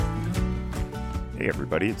Hey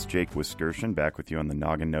everybody, it's Jake Wiskerson back with you on the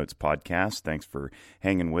Noggin Notes podcast. Thanks for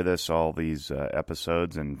hanging with us all these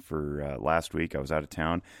episodes, and for last week I was out of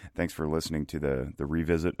town. Thanks for listening to the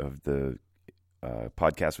revisit of the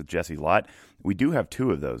podcast with Jesse Lott. We do have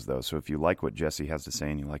two of those though, so if you like what Jesse has to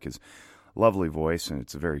say and you like his lovely voice, and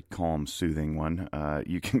it's a very calm, soothing one,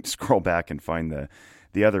 you can scroll back and find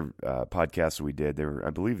the other podcasts we did.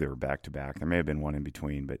 I believe they were back to back. There may have been one in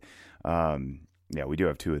between, but yeah, we do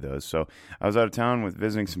have two of those. So I was out of town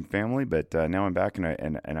visiting some family, but now I'm back, and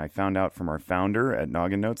I found out from our founder at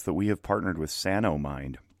Noggin Notes that we have partnered with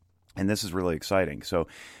Sanomind, and this is really exciting. So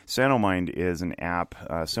Sanomind is an app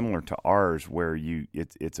similar to ours, where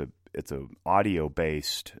it's a audio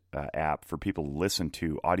based app for people to listen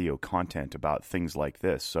to audio content about things like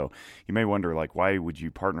this. So you may wonder, like, why would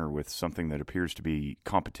you partner with something that appears to be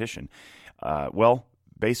competition? Well,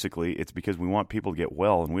 basically, it's because we want people to get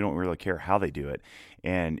well, and we don't really care how they do it.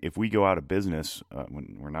 And if we go out of business,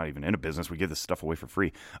 when we're not even in a business, we give this stuff away for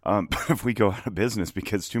free. But if we go out of business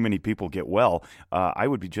because too many people get well, I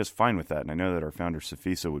would be just fine with that. And I know that our founder,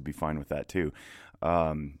 Safisa, would be fine with that too.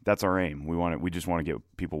 That's our aim. We just want to get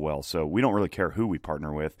people well. So we don't really care who we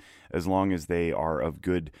partner with, as long as they are of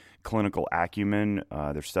good clinical acumen.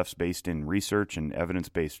 Their stuff's based in research and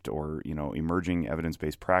evidence-based, or emerging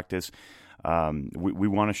evidence-based practice. We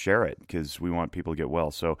want to share it because we want people to get well.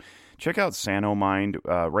 So check out Sanomind.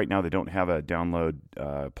 Right now they don't have a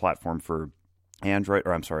download platform for Android,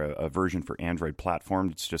 or I'm sorry, a version for Android platform.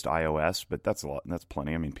 It's just iOS, but that's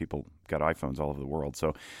plenty. I mean, people got iPhones all over the world.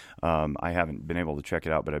 So I haven't been able to check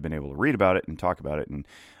it out, but I've been able to read about it and talk about it. And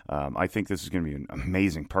I think this is going to be an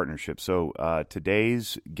amazing partnership. So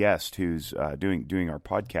today's guest, who's doing our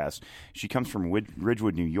podcast, she comes from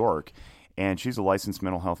Ridgewood, New York. And she's a licensed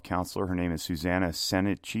mental health counselor. Her name is Susanna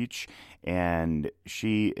Senicic, and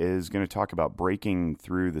she is going to talk about breaking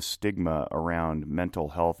through the stigma around mental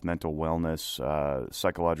health, mental wellness,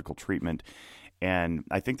 psychological treatment. And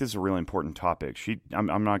I think this is a really important topic.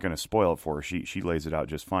 I'm not going to spoil it for her. She lays it out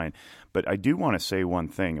just fine. But I do want to say one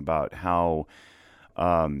thing about how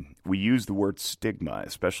we use the word stigma,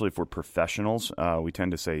 especially if we're professionals. We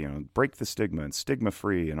tend to say, break the stigma and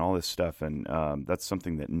stigma-free and all this stuff. And that's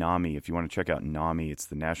something that NAMI, if you want to check out NAMI, it's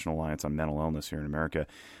the National Alliance on Mental Illness here in America.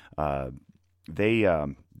 They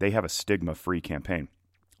have a stigma-free campaign.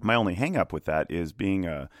 My only hang-up with that is, being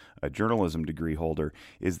a journalism degree holder,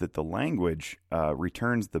 is that the language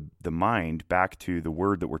returns the mind back to the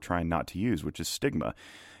word that we're trying not to use, which is stigma.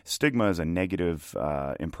 Stigma is a negative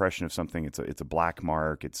impression of something. It's a black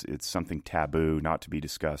mark. It's something taboo, not to be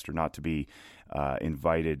discussed or not to be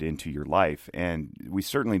invited into your life. And we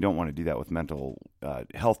certainly don't want to do that with mental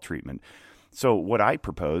health treatment. So what I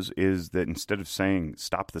propose is that instead of saying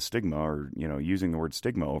stop the stigma, or using the word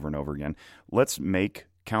stigma over and over again, let's make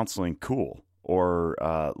counseling cool,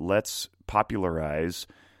 or let's popularize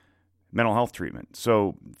mental health treatment.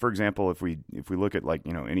 So, for example, if we look at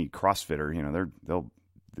any CrossFitter,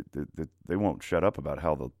 they won't shut up about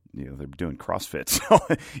how they're doing CrossFit. So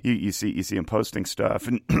you see them posting stuff,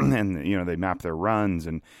 and and they map their runs,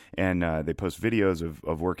 and they post videos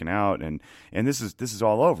of working out, and this is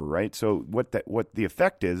all over, right? So what the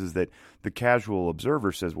effect is that the casual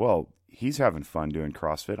observer says, well, he's having fun doing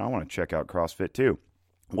CrossFit. I want to check out CrossFit too.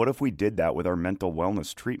 What if we did that with our mental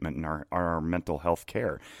wellness treatment and our mental health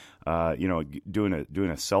care? Doing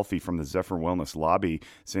a selfie from the Zephyr Wellness lobby,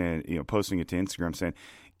 saying, posting it to Instagram, saying,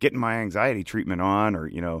 getting my anxiety treatment on, or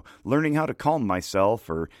learning how to calm myself,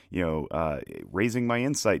 or raising my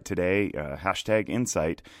insight today,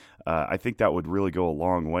 #insight. I think that would really go a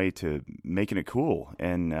long way to making it cool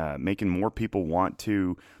and making more people want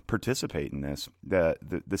to participate in this.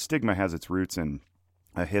 The stigma has its roots in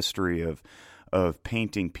a history of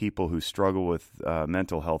painting people who struggle with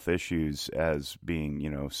mental health issues as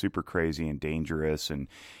being, super crazy and dangerous, and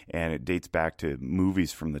it dates back to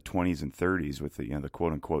movies from the 20s and 30s with the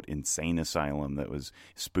quote unquote insane asylum that was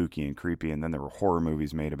spooky and creepy, and then there were horror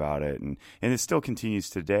movies made about it, and it still continues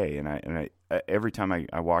today. And I every time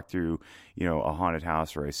I walk through a haunted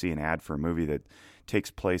house, or I see an ad for a movie that takes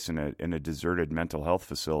place in a deserted mental health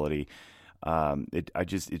facility, it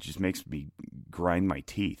just makes me grind my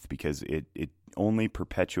teeth, because it only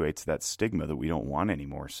perpetuates that stigma that we don't want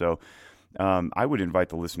anymore. So I would invite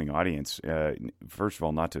the listening audience, first of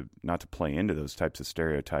all, not to play into those types of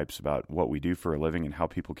stereotypes about what we do for a living and how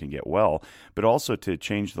people can get well, but also to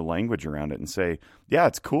change the language around it and say, yeah,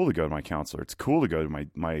 it's cool to go to my counselor. It's cool to go to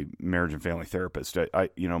my marriage and family therapist.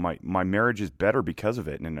 My marriage is better because of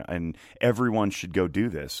it, and everyone should go do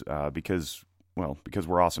this because well, because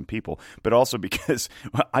we're awesome people, but also because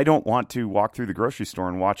I don't want to walk through the grocery store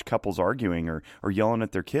and watch couples arguing or yelling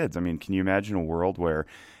at their kids. I mean, can you imagine a world where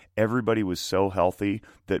everybody was so healthy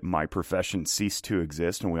that my profession ceased to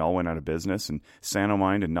exist and we all went out of business and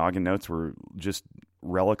Sanomind and Noggin Notes were just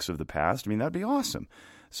relics of the past? I mean, that'd be awesome.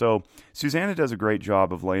 So Susanna does a great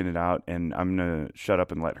job of laying it out, and I'm going to shut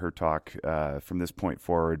up and let her talk from this point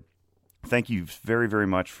forward. Thank you very, very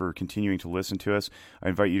much for continuing to listen to us. I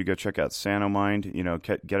invite you to go check out Sanomind. You know,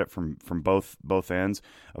 get it from both ends.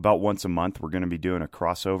 About once a month, we're going to be doing a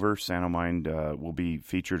crossover. Sanomind will be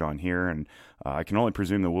featured on here, and I can only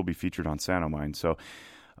presume that we'll be featured on Sanomind. So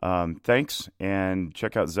thanks, and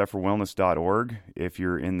check out zephyrwellness.org if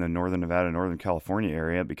you're in the Northern Nevada, Northern California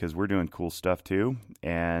area, because we're doing cool stuff too,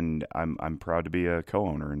 and I'm proud to be a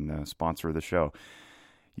co-owner and sponsor of the show.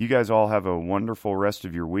 You guys all have a wonderful rest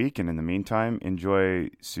of your week, and in the meantime, enjoy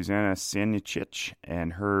Susanna Sanicic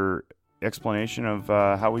and her explanation of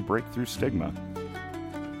how we break through stigma.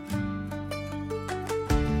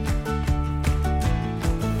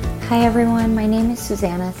 Hi everyone, my name is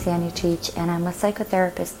Susanna Sanicic, and I'm a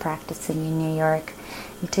psychotherapist practicing in New York.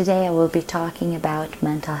 And today I will be talking about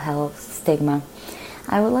mental health stigma.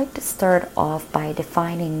 I would like to start off by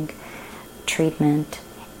defining treatment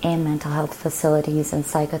in mental health facilities and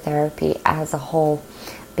psychotherapy as a whole,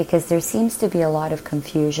 because there seems to be a lot of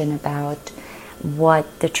confusion about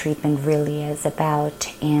what the treatment really is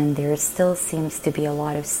about, and there still seems to be a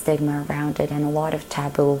lot of stigma around it and a lot of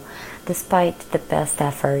taboo, despite the best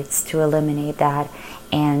efforts to eliminate that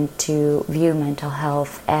and to view mental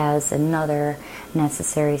health as another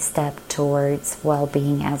necessary step towards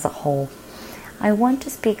well-being as a whole. I want to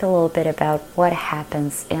speak a little bit about what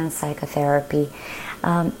happens in psychotherapy.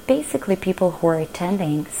 Basically, people who are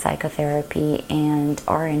attending psychotherapy and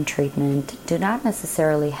are in treatment do not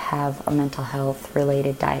necessarily have a mental health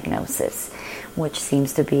related diagnosis, which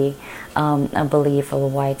seems to be a belief of a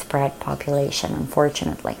widespread population,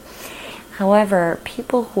 unfortunately. However,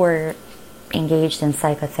 people who are engaged in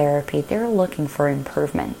psychotherapy, they're looking for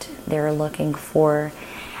improvement. They're looking for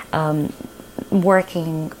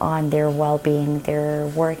working on their well-being. They're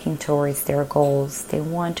working towards their goals. They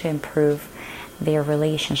want to improve their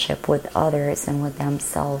relationship with others and with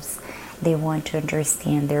themselves. They want to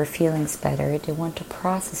understand their feelings better. They want to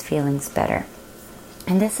process feelings better.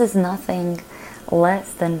 And this is nothing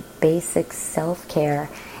less than basic self-care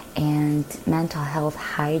and mental health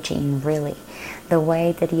hygiene, really. The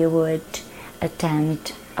way that you would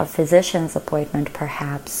attend a physician's appointment,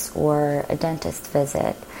 perhaps, or a dentist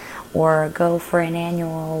visit, or go for an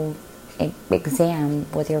annual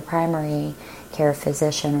exam with your primary care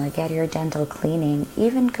physician, or get your dental cleaning,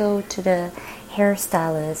 even go to the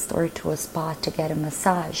hairstylist or to a spa to get a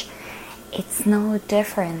massage. It's no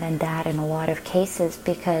different than that in a lot of cases,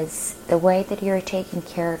 because the way that you're taking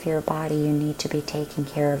care of your body, you need to be taking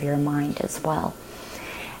care of your mind as well.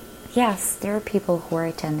 Yes, there are people who are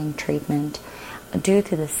attending treatment due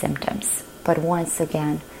to the symptoms, but once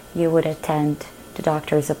again, you would attend the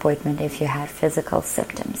doctor's appointment if you had physical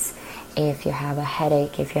symptoms. If you have a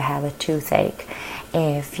headache, if you have a toothache,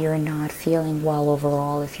 if you're not feeling well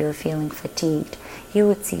overall, if you're feeling fatigued, you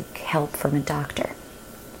would seek help from a doctor.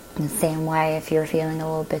 In the same way, if you're feeling a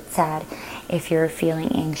little bit sad, if you're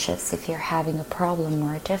feeling anxious, if you're having a problem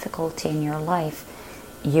or a difficulty in your life,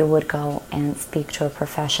 you would go and speak to a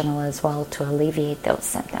professional as well to alleviate those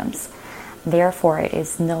symptoms. Therefore, it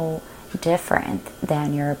is no different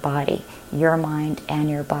than your body. Your mind and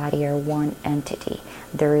your body are one entity.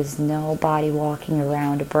 There is no body walking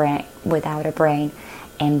around without a brain,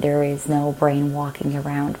 and there is no brain walking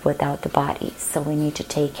around without the body. So we need to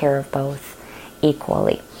take care of both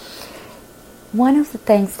equally. One of the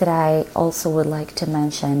things that I also would like to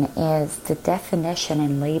mention is the definition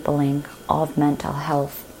and labeling of mental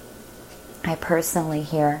health. I personally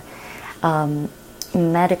hear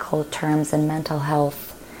medical terms and mental health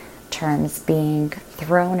terms being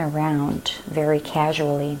thrown around very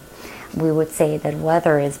casually. We would say that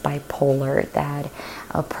weather is bipolar, that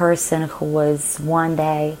a person who was one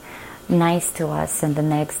day nice to us and the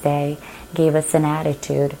next day gave us an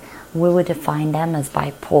attitude, we would define them as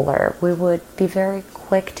bipolar. We would be very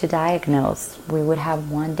quick to diagnose. We would have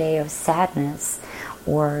one day of sadness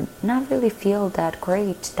or not really feel that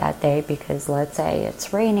great that day because, let's say,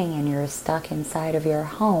 it's raining and you're stuck inside of your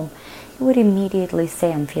home. You would immediately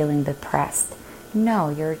say, I'm feeling depressed. No,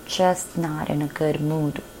 you're just not in a good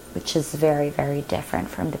mood, which is very, very different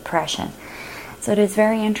from depression. So it is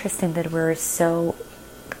very interesting that we're so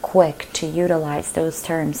quick to utilize those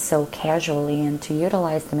terms so casually and to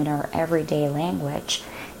utilize them in our everyday language.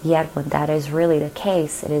 Yet when that is really the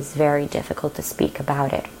case, it is very difficult to speak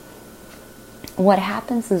about it. what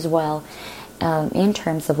happens as well in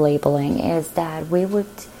terms of labeling is that we would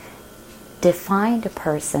define the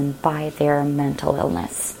person by their mental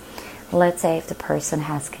illness. Let's say if the person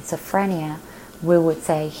has schizophrenia, we would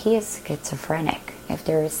say he is schizophrenic. If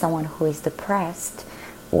there is someone who is depressed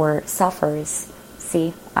or suffers,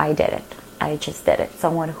 see, I did it. I just did it.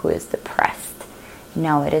 Someone who is depressed.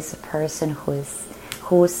 No, it is a person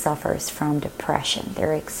who suffers from depression.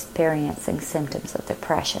 They're experiencing symptoms of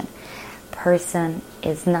depression. Person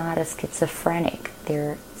is not a schizophrenic.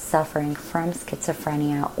 They're suffering from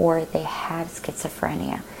schizophrenia or they have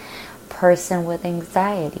schizophrenia. Person with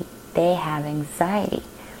anxiety, they have anxiety.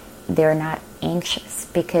 They're not anxious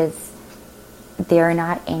because they're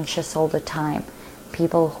not anxious all the time.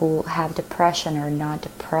 People who have depression are not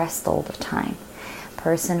depressed all the time.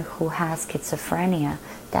 Person who has schizophrenia,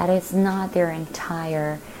 that is not their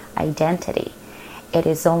entire identity. It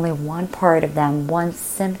is only one part of them, one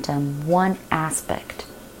symptom, one aspect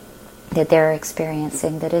that they're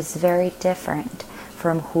experiencing that is very different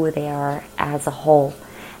from who they are as a whole.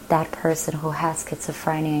 That person who has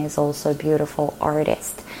schizophrenia is also a beautiful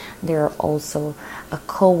artist. They're also a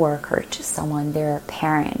co-worker to someone. They're a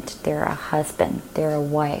parent. They're a husband. They're a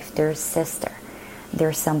wife. They're a sister.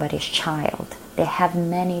 They're somebody's child. They have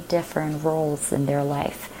many different roles in their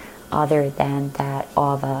life other than that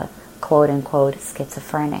of a quote-unquote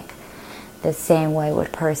schizophrenic. The same way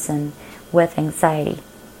with person with anxiety.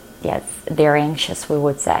 Yes, they're anxious, we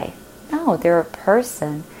would say. No, they're a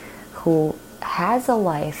person who has a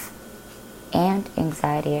life and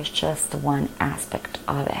anxiety is just one aspect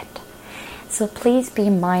of it. So please be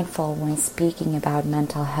mindful when speaking about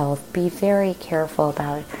mental health. Be very careful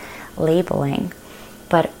about labeling,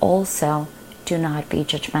 but also do not be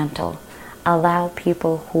judgmental. Allow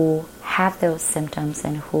people who have those symptoms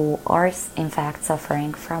and who are in fact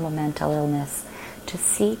suffering from a mental illness to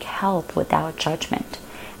seek help without judgment.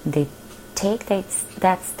 They take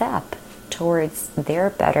that step towards their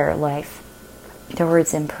better life,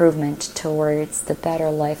 towards improvement, towards the better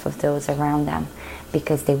life of those around them,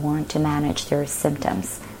 because they want to manage their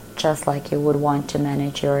symptoms just like you would want to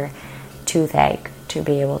manage your toothache to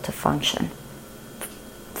be able to function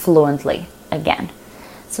fluently again.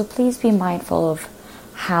 So please be mindful of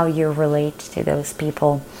how you relate to those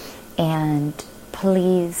people, and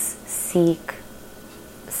please seek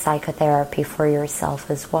psychotherapy for yourself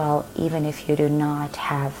as well, even if you do not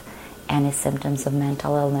have any symptoms of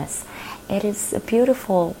mental illness. It is a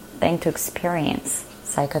beautiful thing to experience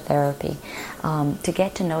psychotherapy, to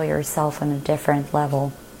get to know yourself on a different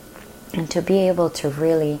level, and to be able to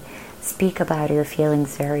really speak about your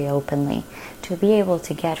feelings very openly, to be able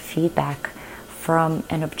to get feedback from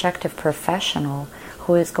an objective professional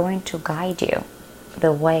who is going to guide you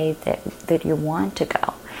the way that you want to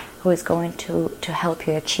go, who is going to help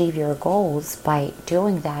you achieve your goals by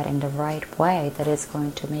doing that in the right way that is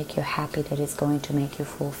going to make you happy, that is going to make you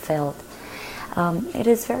fulfilled. It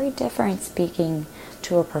is very different speaking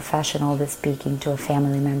to a professional than speaking to a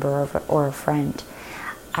family member or a friend.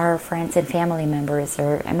 Our friends and family members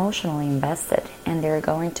are emotionally invested, and they're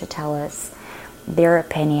going to tell us their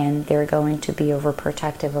opinion. They're going to be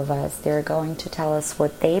overprotective of us. They're going to tell us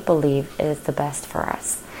what they believe is the best for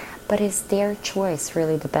us. But is their choice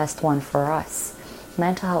really the best one for us?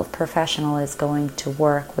 Mental health professional is going to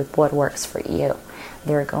work with what works for you.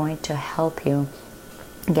 They're going to help you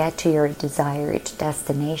get to your desired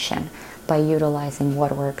destination by utilizing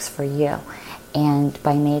what works for you and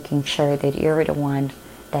by making sure that you're the one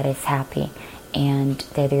that is happy and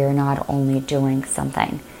that you're not only doing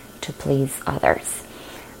something to please others.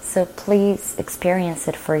 So please experience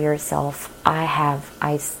it for yourself.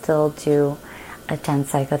 I still do attend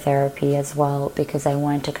psychotherapy as well because I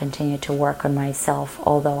want to continue to work on myself,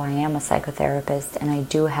 although I am a psychotherapist and I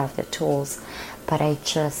do have the tools, but I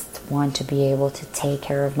just want to be able to take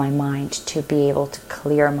care of my mind, to be able to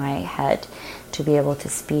clear my head, to be able to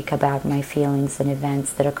speak about my feelings and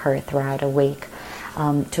events that occur throughout a week,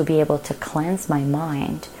 to be able to cleanse my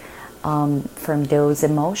mind from those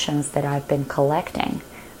emotions that I've been collecting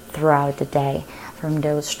throughout the day, from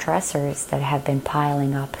those stressors that have been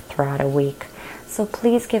piling up throughout a week. So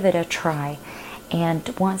please give it a try. And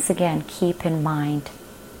once again, keep in mind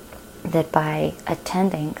that by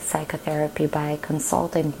attending psychotherapy, by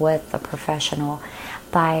consulting with a professional,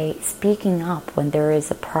 by speaking up when there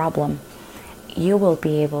is a problem, you will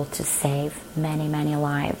be able to save many, many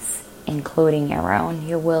lives, including your own.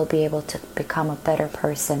 You will be able to become a better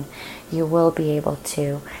person. You will be able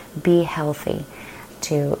to be healthy,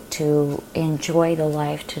 to enjoy the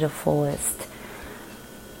life to the fullest,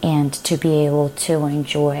 and to be able to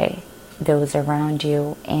enjoy those around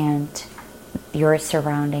you and your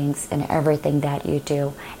surroundings and everything that you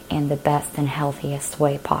do in the best and healthiest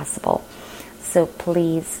way possible. So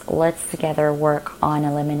please, let's together work on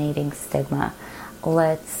eliminating stigma.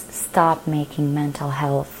 Let's stop making mental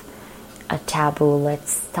health a taboo.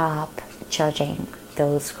 Let's stop judging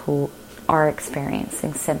those who are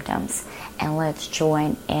experiencing symptoms, and let's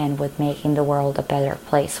join in with making the world a better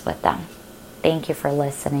place with them. Thank you for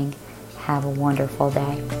listening. Have a wonderful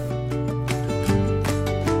day.